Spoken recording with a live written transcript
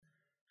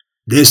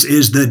This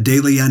is the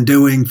Daily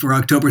Undoing for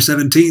October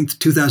 17th,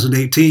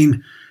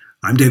 2018.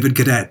 I'm David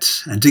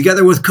Gaudet, and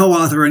together with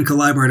co-author and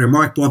collaborator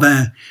Mark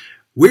Boivin,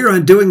 we're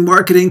undoing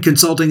marketing,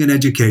 consulting, and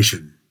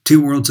education,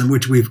 two worlds in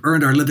which we've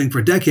earned our living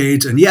for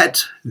decades, and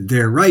yet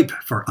they're ripe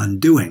for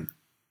undoing.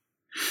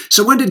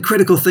 So when did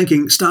critical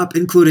thinking stop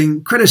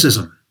including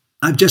criticism?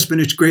 I've just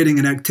finished grading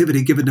an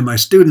activity given to my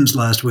students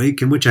last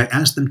week in which I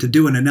asked them to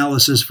do an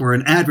analysis for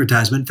an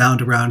advertisement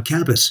found around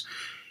campus.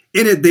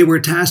 In it, they were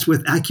tasked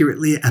with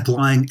accurately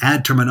applying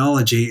ad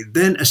terminology,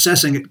 then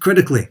assessing it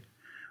critically.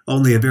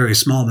 Only a very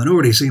small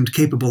minority seemed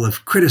capable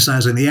of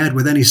criticizing the ad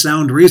with any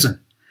sound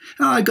reason.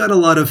 I got a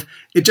lot of,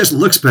 it just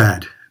looks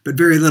bad, but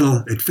very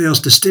little, it fails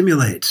to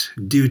stimulate,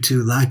 due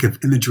to lack of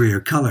imagery or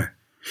color.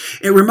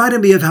 It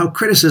reminded me of how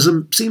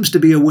criticism seems to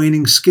be a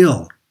waning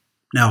skill.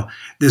 Now,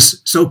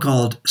 this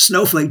so-called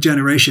snowflake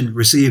generation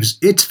receives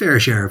its fair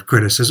share of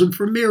criticism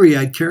for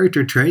myriad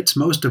character traits,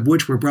 most of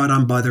which were brought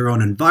on by their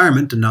own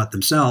environment and not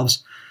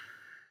themselves.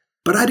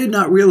 But I did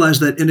not realize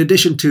that in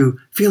addition to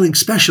feeling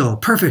special,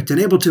 perfect,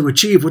 and able to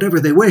achieve whatever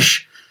they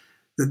wish,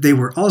 that they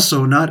were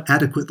also not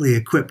adequately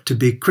equipped to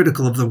be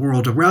critical of the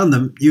world around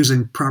them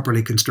using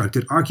properly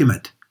constructed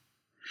argument.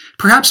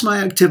 Perhaps my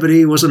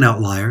activity was an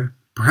outlier.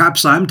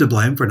 Perhaps I'm to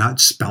blame for not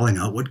spelling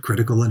out what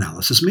critical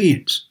analysis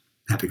means.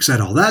 Having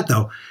said all that,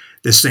 though,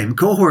 this same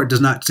cohort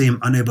does not seem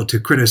unable to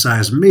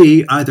criticize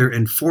me either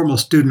in formal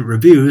student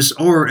reviews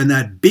or in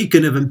that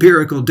beacon of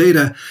empirical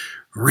data,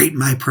 rate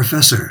my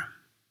professor.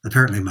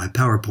 Apparently my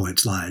PowerPoint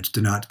slides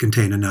do not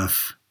contain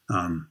enough,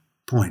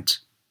 points.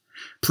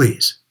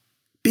 Please,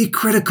 be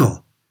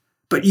critical,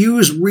 but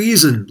use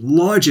reason,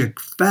 logic,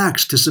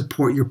 facts to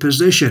support your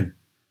position.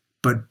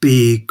 But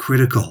be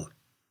critical.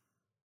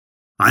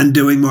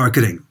 Undoing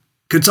marketing,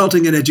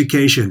 consulting and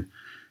education.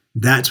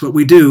 That's what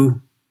we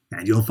do.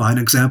 And you'll find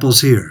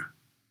examples here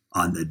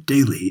on the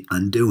Daily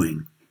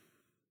Undoing.